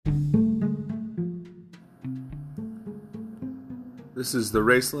This is the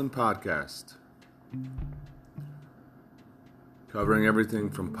Raistlin podcast, covering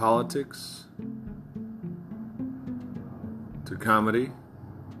everything from politics to comedy,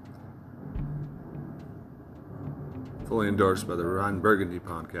 fully endorsed by the Ron Burgundy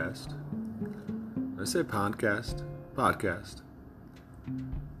podcast. Did I say podcast? Podcast.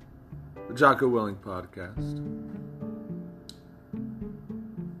 The Jocko Willing podcast.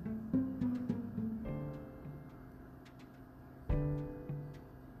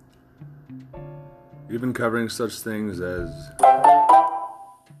 Even covering such things as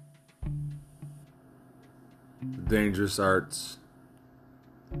the dangerous arts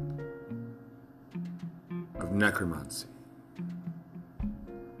of necromancy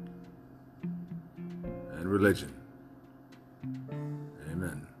and religion.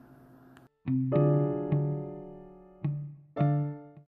 Amen.